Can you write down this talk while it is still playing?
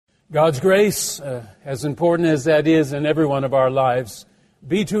God's grace, as important as that is in every one of our lives,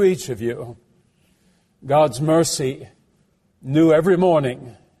 be to each of you. God's mercy, new every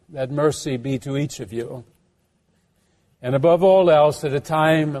morning, that mercy be to each of you. And above all else, at a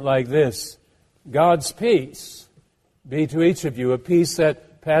time like this, God's peace be to each of you, a peace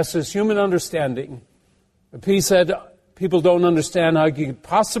that passes human understanding, a peace that people don't understand how you could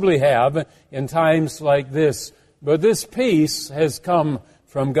possibly have in times like this. But this peace has come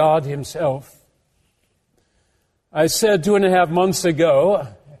from God Himself. I said 2.5 months ago,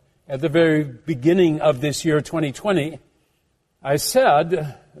 at the very beginning of this year, 2020, I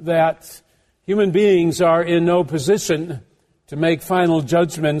said that human beings are in no position to make final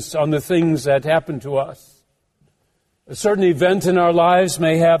judgments on the things that happen to us. A certain event in our lives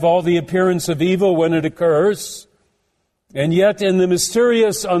may have all the appearance of evil when it occurs, and yet in the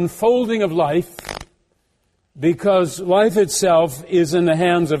mysterious unfolding of life, because life itself is in the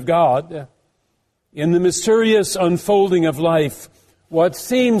hands of God, in the mysterious unfolding of life, what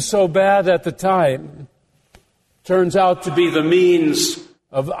seems so bad at the time turns out to be the means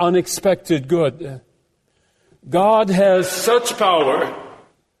of unexpected good. God has such power,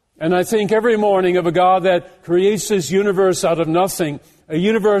 and I think every morning of a God that creates this universe out of nothing, a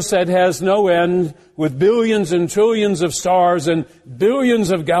universe that has no end, with billions and trillions of stars and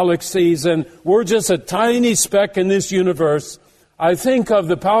billions of galaxies, and we're just a tiny speck in this universe. I think of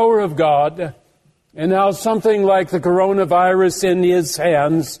the power of God and how something like the coronavirus in His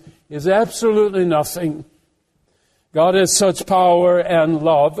hands is absolutely nothing. God has such power and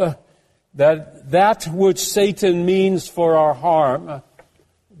love that which Satan means for our harm,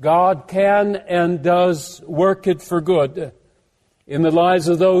 God can and does work it for good in the lives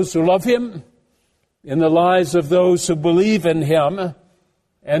of those who love Him, in the lives of those who believe in Him,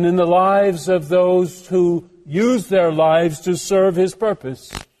 and in the lives of those who use their lives to serve His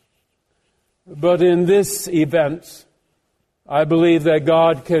purpose. But in this event, I believe that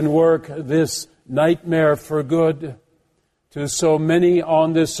God can work this nightmare for good to so many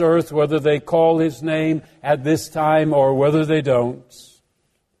on this earth, whether they call His name at this time or whether they don't.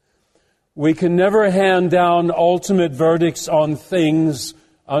 We can never hand down ultimate verdicts on things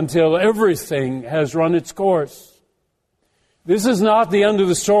until everything has run its course. This is not the end of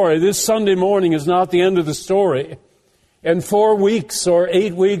the story. This Sunday morning is not the end of the story. And 4 weeks or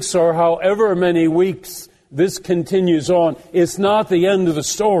 8 weeks or however many weeks this continues on, it's not the end of the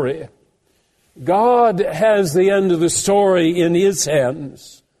story. God has the end of the story in His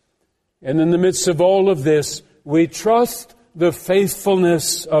hands. And in the midst of all of this, we trust the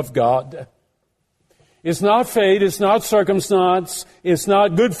faithfulness of God. It's not fate, it's not circumstance, it's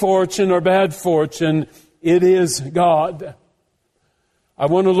not good fortune or bad fortune. It is God. I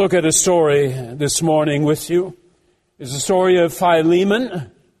want to look at a story this morning with you. It's the story of Philemon.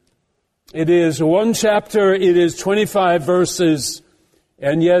 It is one chapter, it is 25 verses,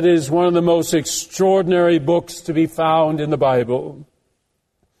 and yet is one of the most extraordinary books to be found in the Bible.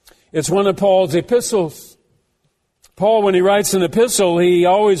 It's one of Paul's epistles. Paul, when he writes an epistle, he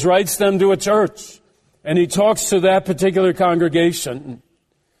always writes them to a church, and he talks to that particular congregation.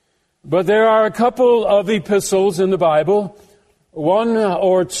 But there are a couple of epistles in the Bible, one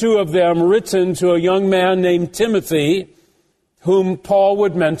or two of them written to a young man named Timothy, whom Paul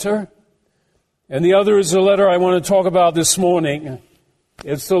would mentor. And the other is the letter I want to talk about this morning.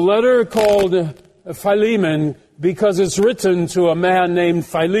 It's the letter called Philemon because it's written to a man named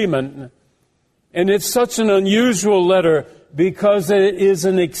Philemon. And it's such an unusual letter because it is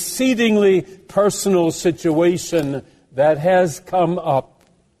an exceedingly personal situation that has come up.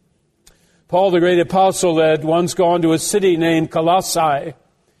 Paul, the great apostle, had once gone to a city named Colossae.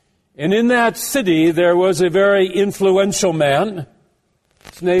 And in that city, there was a very influential man.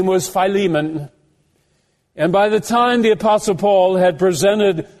 His name was Philemon. And by the time the apostle Paul had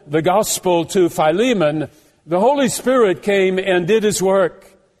presented the gospel to Philemon, the Holy Spirit came and did His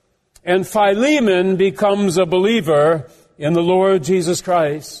work. And Philemon becomes a believer in the Lord Jesus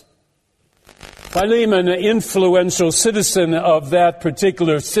Christ. Philemon, an influential citizen of that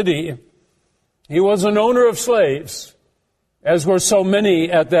particular city, he was an owner of slaves, as were so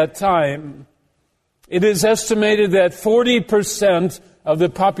many at that time. It is estimated that 40% of the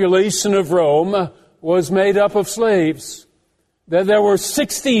population of Rome was made up of slaves. That there were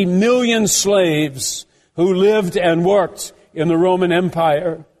 60 million slaves who lived and worked in the Roman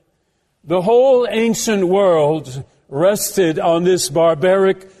Empire. The whole ancient world rested on this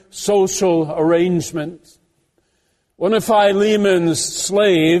barbaric social arrangement. One of Philemon's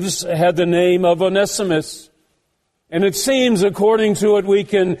slaves had the name of Onesimus. And it seems, according to what we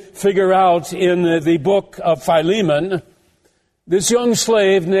can figure out in the book of Philemon, This young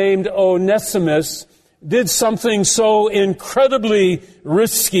slave named Onesimus did something so incredibly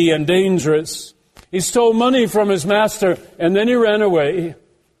risky and dangerous. He stole money from his master, and then he ran away.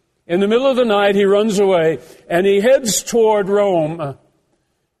 In the middle of the night, he runs away, and he heads toward Rome,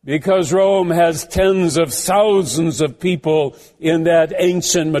 because Rome has tens of thousands of people in that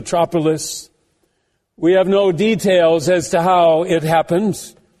ancient metropolis. We have no details as to how it happened,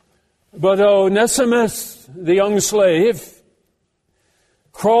 but Onesimus, the young slave,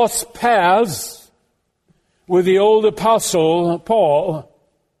 crossed paths with the old apostle Paul,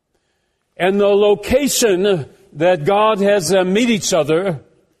 and the location that God has them meet each other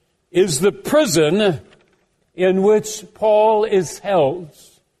is the prison in which Paul is held.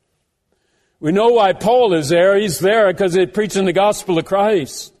 We know why Paul is there. He's there because he's preaching the gospel of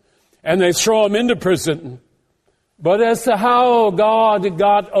Christ, and they throw him into prison. But as to how God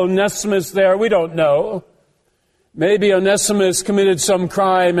got Onesimus there, we don't know. Maybe Onesimus committed some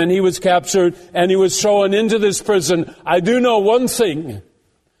crime and he was captured and he was thrown into this prison. I do know one thing.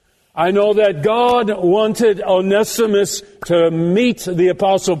 I know that God wanted Onesimus to meet the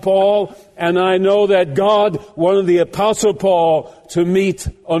Apostle Paul, and I know that God wanted the Apostle Paul to meet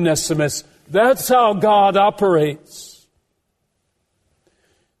Onesimus. That's how God operates.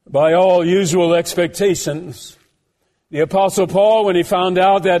 By all usual expectations, the Apostle Paul, when he found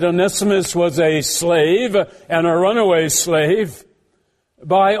out that Onesimus was a slave and a runaway slave,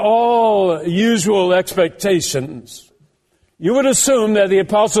 by all usual expectations, you would assume that the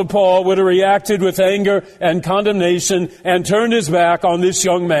Apostle Paul would have reacted with anger and condemnation and turned his back on this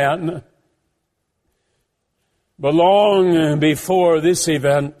young man. But long before this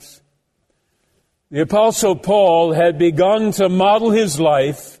event, the Apostle Paul had begun to model his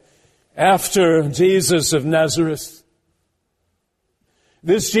life after Jesus of Nazareth.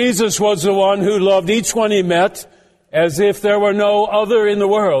 This Jesus was the one who loved each one he met as if there were no other in the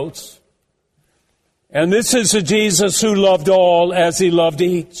world. And this is a Jesus who loved all as he loved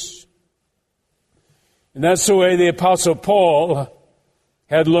each. And that's the way the Apostle Paul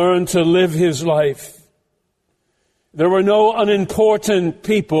had learned to live his life. There were no unimportant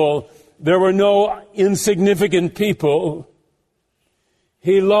people. There were no insignificant people.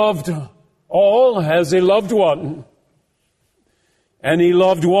 He loved all as he loved one. And he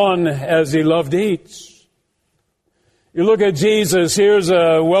loved one as he loved each. You look at Jesus. Here's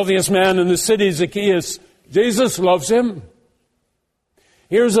the wealthiest man in the city, Zacchaeus. Jesus loves him.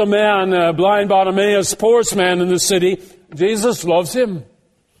 Here's a man, blind Bartimaeus, poorest man in the city. Jesus loves him.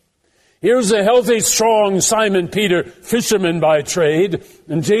 Here's a healthy, strong Simon Peter, fisherman by trade,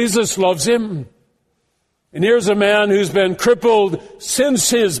 and Jesus loves him. And here's a man who's been crippled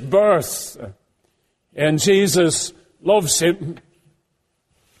since his birth, and Jesus loves him.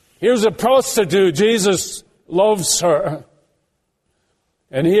 Here's a prostitute. Jesus loves her.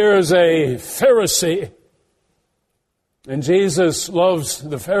 And here's a Pharisee. And Jesus loves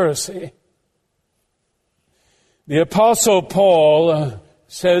the Pharisee. The Apostle Paul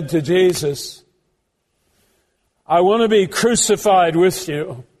said to Jesus, I want to be crucified with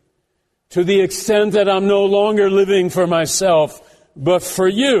you to the extent that I'm no longer living for myself, but for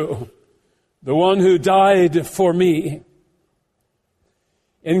you, the one who died for me.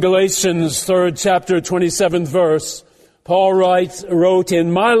 In Galatians 3rd chapter, 27th verse, Paul wrote,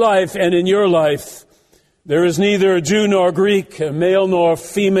 in my life and in your life, there is neither Jew nor Greek, male nor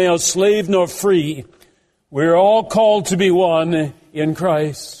female, slave nor free. We're all called to be one in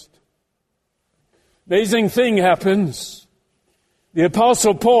Christ. Amazing thing happens. The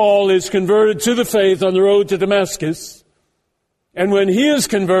Apostle Paul is converted to the faith on the road to Damascus. And when he is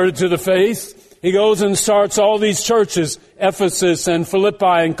converted to the faith, he goes and starts all these churches, Ephesus and Philippi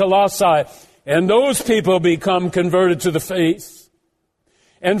and Colossae, and those people become converted to the faith.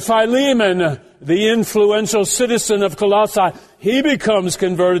 And Philemon, the influential citizen of Colossae, he becomes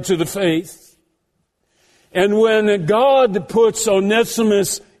converted to the faith. And when God puts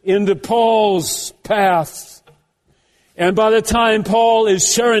Onesimus into Paul's path, and by the time Paul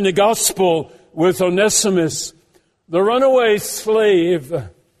is sharing the gospel with Onesimus, the runaway slave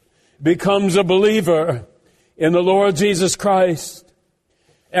becomes a believer in the Lord Jesus Christ.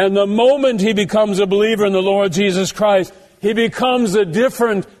 And the moment he becomes a believer in the Lord Jesus Christ, he becomes a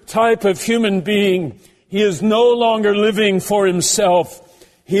different type of human being. He is no longer living for himself.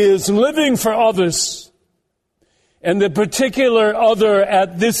 He is living for others. And the particular other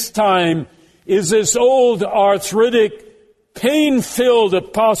at this time is this old, arthritic, pain-filled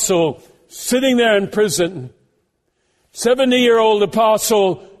apostle sitting there in prison. 70-year-old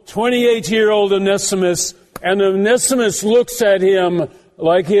apostle, 28-year-old Onesimus, and Onesimus looks at him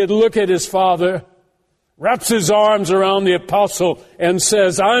like he'd look at his father. wraps his arms around the apostle and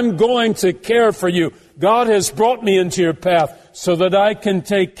says, I'm going to care for you. God has brought me into your path so that I can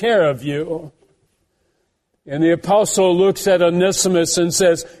take care of you. And the apostle looks at Onesimus and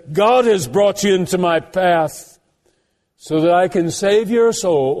says, God has brought you into my path so that I can save your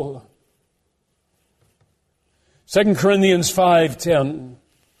soul. 2 Corinthians 5:10.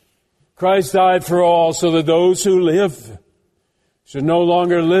 Christ died for all so that those who live should no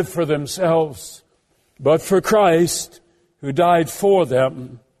longer live for themselves, but for Christ who died for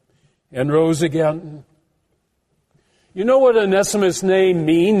them and rose again. You know what Onesimus' name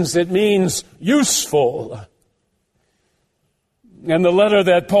means? It means useful. And the letter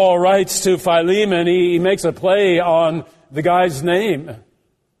that Paul writes to Philemon, he makes a play on the guy's name.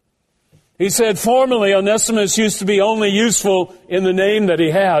 He said, formerly Onesimus used to be only useful in the name that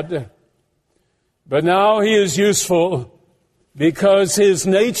he had. But now he is useful because his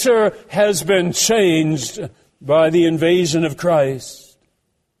nature has been changed by the invasion of Christ.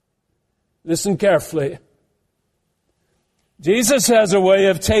 Listen carefully. Jesus has a way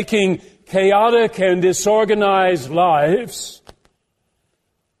of taking chaotic and disorganized lives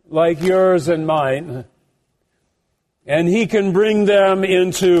like yours and mine, and he can bring them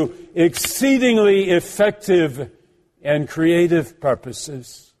into exceedingly effective and creative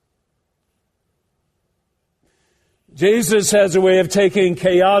purposes. Jesus has a way of taking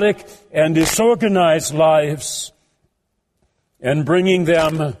chaotic and disorganized lives and bringing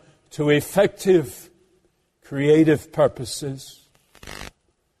them to effective, creative purposes.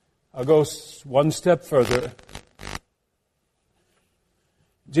 I'll go one step further.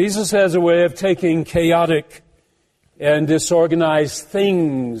 Jesus has a way of taking chaotic and disorganized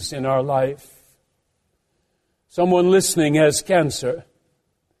things in our life. Someone listening has cancer.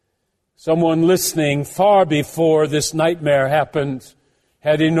 Someone listening far before this nightmare happened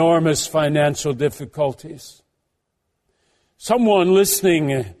had enormous financial difficulties. Someone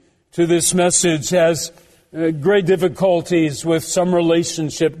listening to this message has great difficulties with some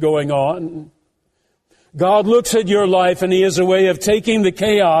relationship going on. God looks at your life and He has a way of taking the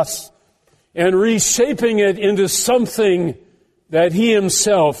chaos and reshaping it into something that He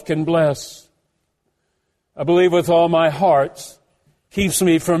Himself can bless. I believe with all my heart, keeps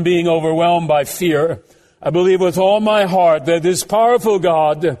me from being overwhelmed by fear. I believe with all my heart that this powerful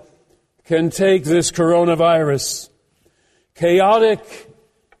God can take this coronavirus, chaotic,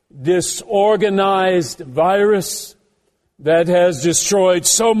 disorganized virus that has destroyed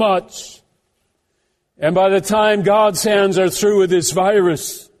so much. And by the time God's hands are through with this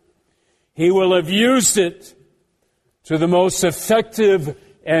virus, He will have used it to the most effective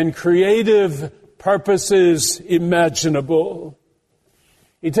and creative purposes imaginable.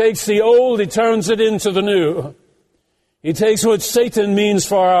 He takes the old, He turns it into the new. He takes what Satan means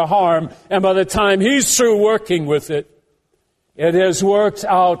for our harm, and by the time He's through working with it, it has worked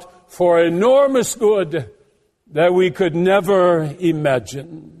out for enormous good that we could never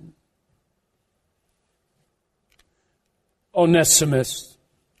imagine. Onesimus,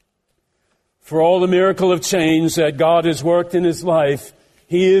 for all the miracle of change that God has worked in his life,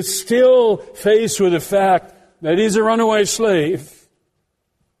 he is still faced with the fact that he's a runaway slave.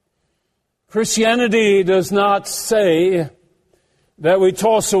 Christianity does not say that we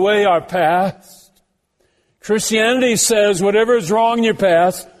toss away our past. Christianity says whatever is wrong in your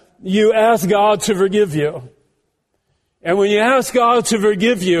past, you ask God to forgive you. And when you ask God to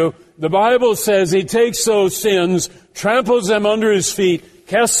forgive you, the Bible says He takes those sins, tramples them under His feet,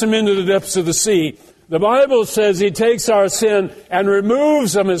 casts them into the depths of the sea. The Bible says He takes our sin and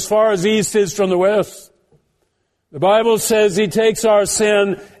removes them as far as the east is from the west. The Bible says He takes our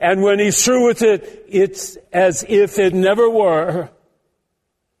sin, and when He's through with it, it's as if it never were.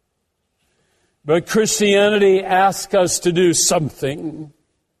 But Christianity asks us to do something.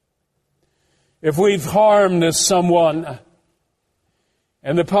 If we've harmed someone,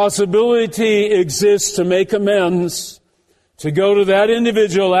 and the possibility exists to make amends, to go to that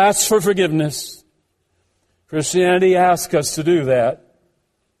individual, ask for forgiveness, Christianity asks us to do that.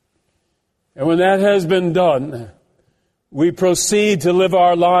 And when that has been done, we proceed to live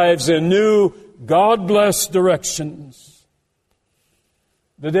our lives in new, God-blessed directions.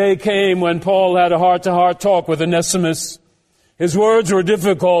 The day came when Paul had a heart-to-heart talk with Onesimus. His words were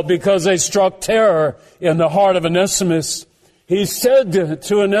difficult because they struck terror in the heart of Onesimus. He said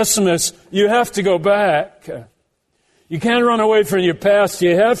to Onesimus, you have to go back. You can't run away from your past.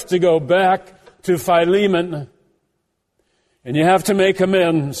 You have to go back to Philemon. And you have to make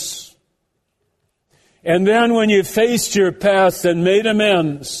amends. And then when you've faced your past and made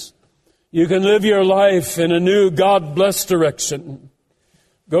amends, you can live your life in a new God-blessed direction.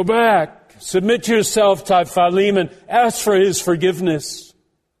 Go back Submit yourself to Philemon. Ask for his forgiveness.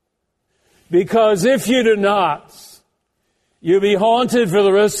 Because if you do not, you'll be haunted for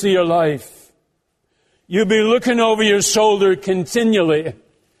the rest of your life. You'll be looking over your shoulder continually.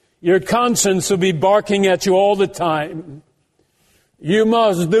 Your conscience will be barking at you all the time. You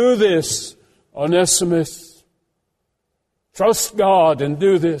must do this, Onesimus. Trust God and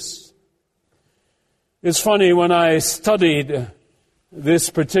do this. It's funny, when I studied this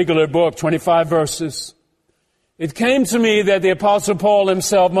particular book, 25 verses, it came to me that the Apostle Paul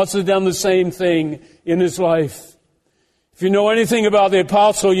himself must have done the same thing in his life. If you know anything about the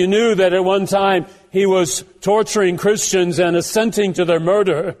Apostle, you knew that at one time he was torturing Christians and assenting to their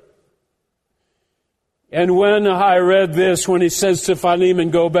murder. And when I read this, when he says to Philemon,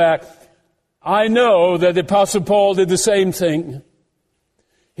 go back, I know that the Apostle Paul did the same thing.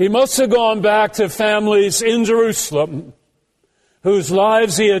 He must have gone back to families in Jerusalem whose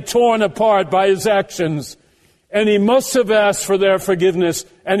lives he had torn apart by his actions. And he must have asked for their forgiveness.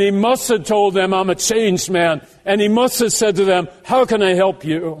 And he must have told them, I'm a changed man. And he must have said to them, how can I help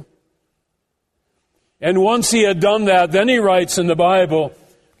you? And once he had done that, then he writes in the Bible,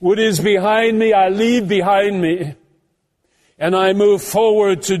 what is behind me, I leave behind me. And I move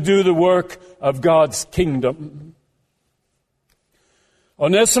forward to do the work of God's kingdom.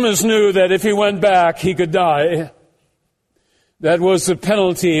 Onesimus knew that if he went back, he could die. That was the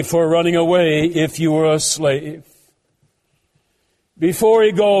penalty for running away if you were a slave. Before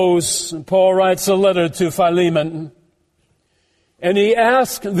he goes, Paul writes a letter to Philemon. And he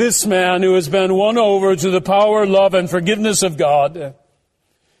asked this man who has been won over to the power, love, and forgiveness of God.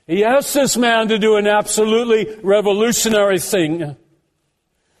 He asked this man to do an absolutely revolutionary thing.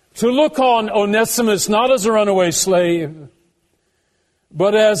 To look on Onesimus not as a runaway slave,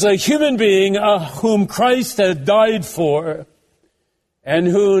 but as a human being whom Christ had died for, and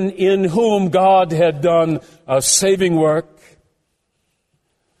in whom God had done a saving work.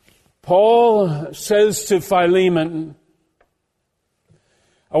 Paul says to Philemon,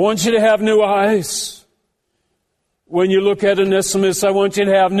 I want you to have new eyes. When you look at Onesimus, I want you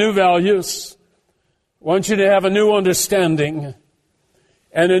to have new values. I want you to have a new understanding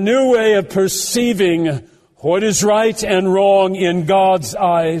and a new way of perceiving what is right and wrong in God's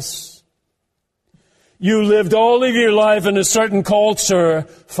eyes. You lived all of your life in a certain culture,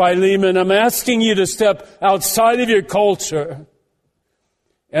 Philemon. I'm asking you to step outside of your culture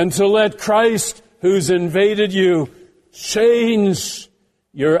and to let Christ, who's invaded you, change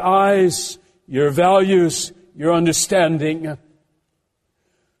your eyes, your values, your understanding.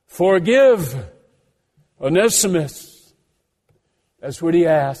 Forgive Onesimus. That's what he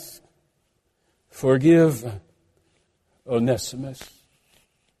asked. Forgive Onesimus.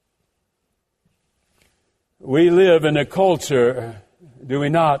 We live in a culture, do we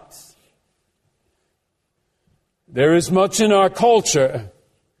not? There is much in our culture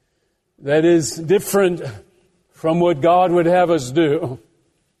that is different from what God would have us do.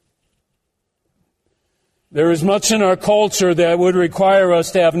 There is much in our culture that would require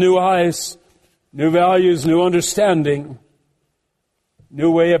us to have new eyes, new values, new understanding, new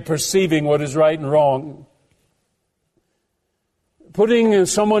way of perceiving what is right and wrong. Putting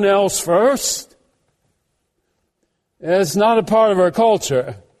someone else first is not a part of our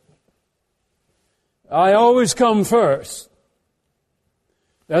culture. I always come first.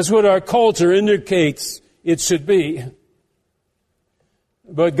 That's what our culture indicates it should be.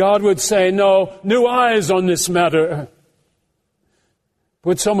 But God would say, no, new eyes on this matter.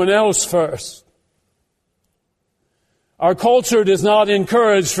 Put someone else first. Our culture does not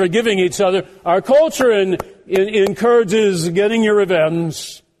encourage forgiving each other. Our culture encourages getting your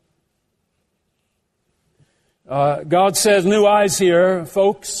revenge. God says, new eyes here,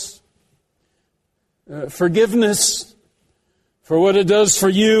 folks. Forgiveness for what it does for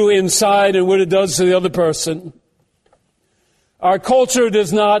you inside and what it does to the other person. Our culture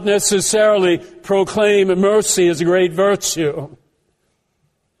does not necessarily proclaim mercy as a great virtue.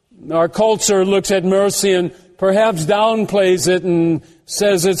 Our culture looks at mercy and perhaps downplays it and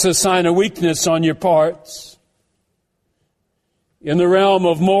says it's a sign of weakness on your part. In the realm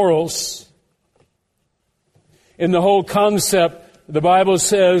of morals, in the whole concept, the Bible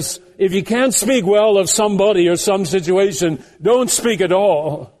says, if you can't speak well of somebody or some situation, don't speak at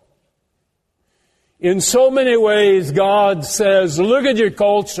all. In so many ways, God says, look at your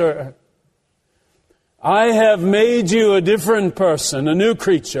culture. I have made you a different person, a new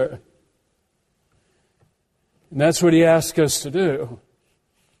creature. And that's what He asks us to do.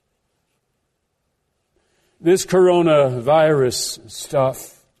 This coronavirus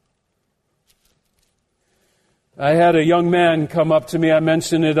stuff, I had a young man come up to me. I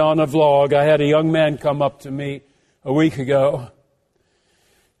mentioned it on a vlog. I had a young man come up to me a week ago.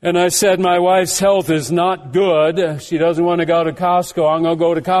 And I said, my wife's health is not good. She doesn't want to go to Costco. I'm going to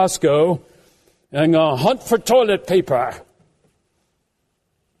go to Costco and I'm going to hunt for toilet paper.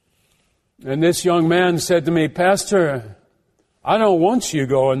 And this young man said to me, Pastor, I don't want you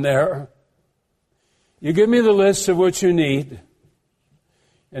going there. You give me the list of what you need,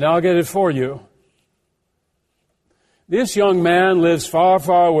 and I'll get it for you. This young man lives far,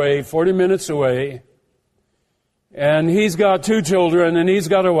 far away, 40 minutes away, and he's got 2 children, and he's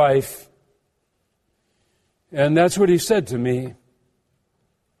got a wife. And that's what he said to me.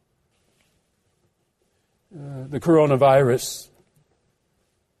 The coronavirus.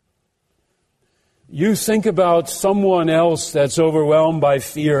 You think about someone else that's overwhelmed by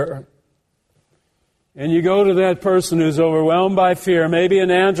fear. And you go to that person who's overwhelmed by fear, maybe an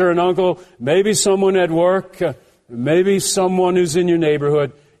aunt or an uncle, maybe someone at work, maybe someone who's in your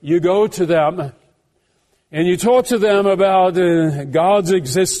neighborhood. You go to them and you talk to them about God's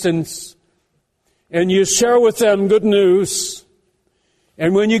existence, and you share with them good news.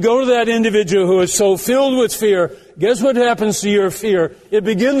 And when you go to that individual who is so filled with fear, guess what happens to your fear? It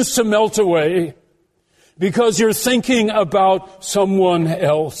begins to melt away because you're thinking about someone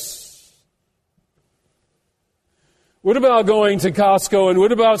else. What about going to Costco, and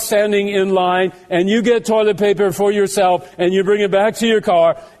what about standing in line and you get toilet paper for yourself and you bring it back to your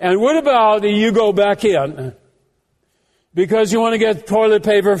car? And what about you go back in because you want to get toilet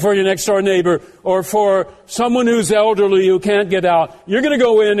paper for your next door neighbor or for someone who's elderly who can't get out? You're going to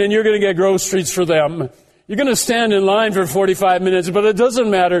go in and you're going to get groceries for them. You're going to stand in line for 45 minutes, but it doesn't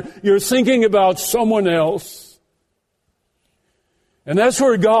matter. You're thinking about someone else. And that's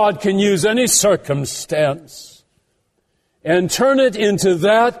where God can use any circumstance and turn it into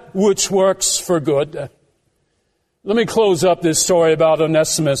that which works for good. Let me close up this story about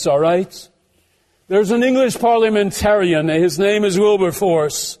Onesimus, all right? There's an English parliamentarian. His name is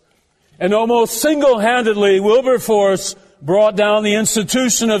Wilberforce. And almost single-handedly, Wilberforce brought down the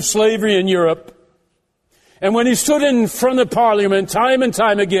institution of slavery in Europe. And when he stood in front of Parliament time and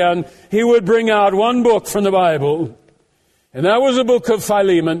time again, he would bring out one book from the Bible. And that was the book of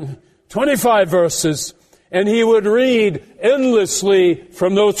Philemon, 25 verses. And he would read endlessly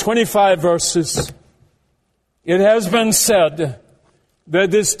from those 25 verses. It has been said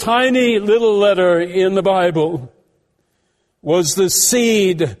that this tiny little letter in the Bible was the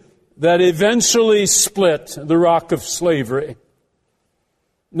seed that eventually split the rock of slavery.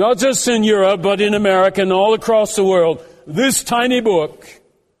 Not just in Europe, but in America and all across the world. This tiny book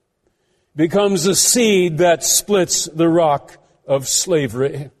becomes the seed that splits the rock of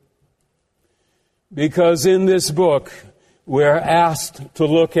slavery. Because in this book, we're asked to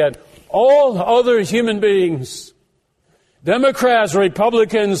look at all other human beings, Democrats,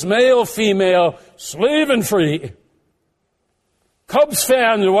 Republicans, male, female, slave and free, Cubs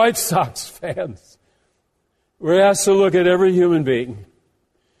fans, White Sox fans. We're asked to look at every human being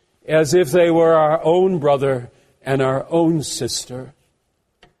as if they were our own brother and our own sister.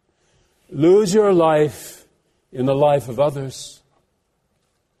 Lose your life in the life of others.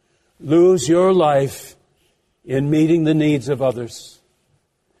 Lose your life in meeting the needs of others.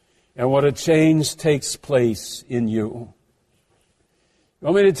 And what a change takes place in you. You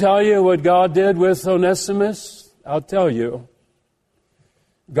want me to tell you what God did with Onesimus? I'll tell you.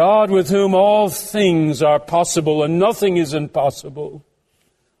 God, with whom all things are possible and nothing is impossible.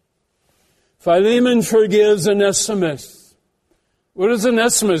 Philemon forgives Onesimus. What does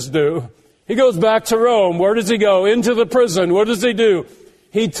Onesimus do? He goes back to Rome. Where does he go? Into the prison. What does he do?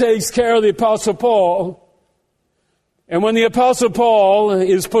 He takes care of the Apostle Paul. And when the Apostle Paul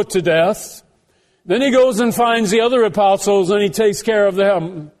is put to death, then he goes and finds the other apostles and he takes care of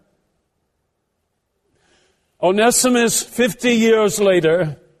them. Onesimus, 50 years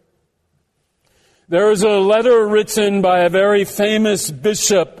later, there is a letter written by a very famous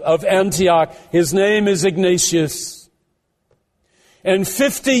bishop of Antioch. His name is Ignatius. And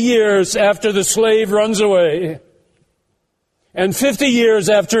 50 years after the slave runs away, and 50 years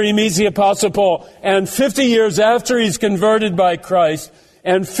after he meets the Apostle Paul, and 50 years after he's converted by Christ,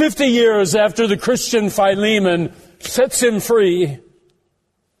 and 50 years after the Christian Philemon sets him free,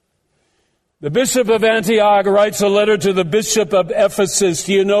 the bishop of Antioch writes a letter to the bishop of Ephesus.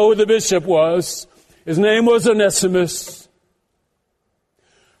 Do you know who the bishop was? His name was Onesimus.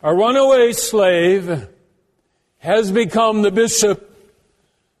 A runaway slave has become the bishop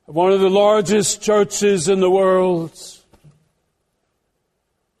of one of the largest churches in the world.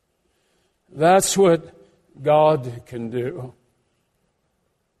 That's what God can do.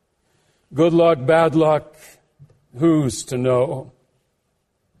 Good luck, bad luck, Who's to know?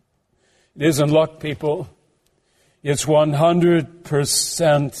 It isn't luck, people. It's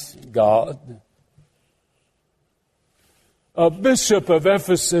 100% God. A bishop of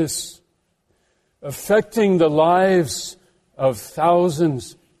Ephesus affecting the lives of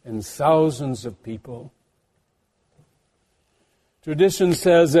thousands and thousands of people. Tradition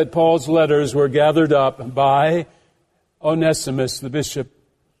says that Paul's letters were gathered up by Onesimus, the bishop.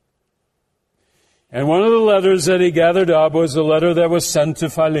 And one of the letters that he gathered up was a letter that was sent to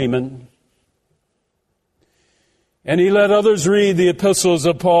Philemon. And he let others read the epistles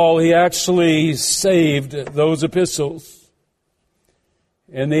of Paul. He actually saved those epistles.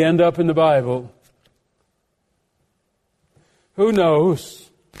 And they end up in the Bible. Who knows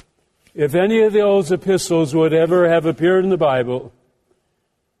if any of those epistles would ever have appeared in the Bible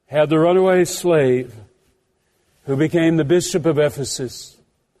had the runaway slave who became the bishop of Ephesus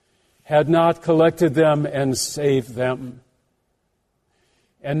had not collected them and saved them.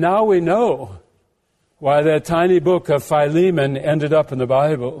 And now we know why that tiny book of Philemon ended up in the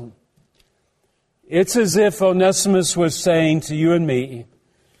Bible. It's as if Onesimus was saying to you and me,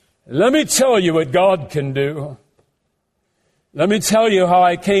 let me tell you what God can do. Let me tell you how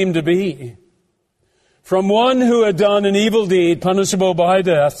I came to be. From one who had done an evil deed punishable by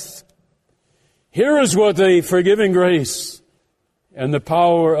death, here is what the forgiving grace and the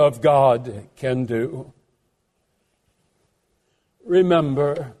power of God can do.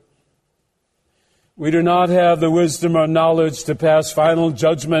 Remember, we do not have the wisdom or knowledge to pass final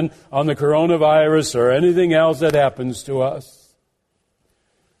judgment on the coronavirus or anything else that happens to us.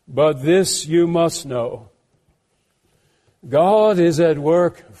 But this you must know. God is at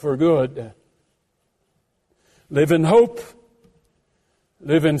work for good. Live in hope.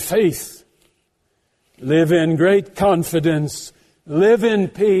 Live in faith. Live in great confidence. Live in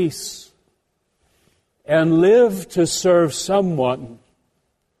peace. And live to serve someone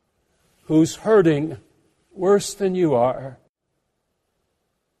who's hurting worse than you are.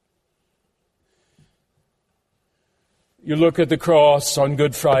 You look at the cross on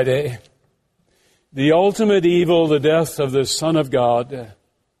Good Friday. The ultimate evil, the death of the Son of God.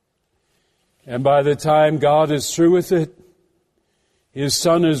 And by the time God is through with it, His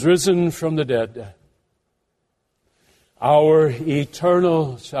Son is risen from the dead. Our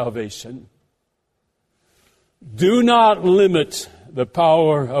eternal salvation. Do not limit the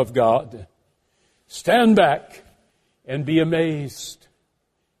power of God. Stand back and be amazed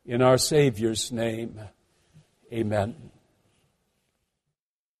in our Savior's name. Amen.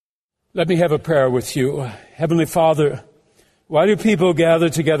 Let me have a prayer with you. Heavenly Father, why do people gather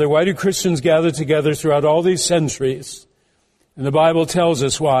together? Why do Christians gather together throughout all these centuries? And the Bible tells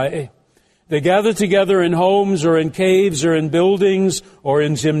us why. They gather together in homes or in caves or in buildings or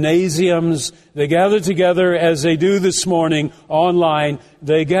in gymnasiums. They gather together as they do this morning online.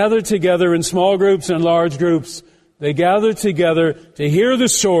 They gather together in small groups and large groups. They gather together to hear the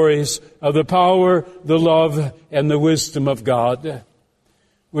stories of the power, the love, and the wisdom of God.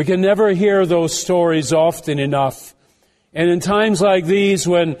 We can never hear those stories often enough. And in times like these,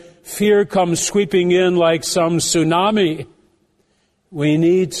 when fear comes sweeping in like some tsunami, we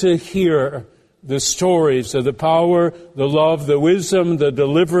need to hear the stories of the power, the love, the wisdom, the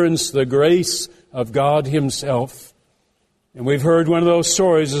deliverance, the grace of God Himself. And we've heard one of those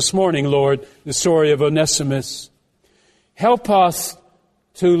stories this morning, Lord, the story of Onesimus. Help us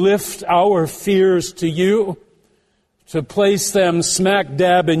to lift our fears to You, to place them smack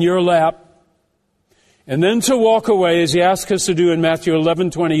dab in Your lap, and then to walk away as You ask us to do in Matthew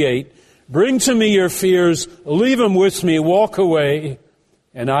 11:28. Bring to Me your fears, leave them with Me, walk away,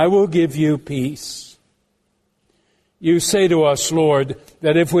 and I will give you peace. You say to us, Lord,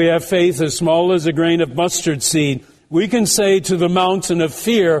 that if we have faith as small as a grain of mustard seed, we can say to the mountain of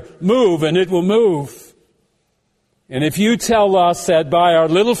fear, move, and it will move. And if You tell us that by our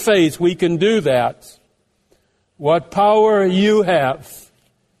little faith we can do that, what power You have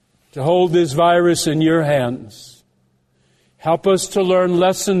to hold this virus in Your hands. Help us to learn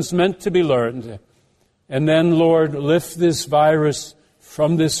lessons meant to be learned. And then, Lord, lift this virus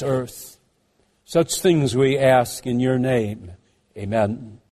from this earth. Such things we ask in Your name. Amen.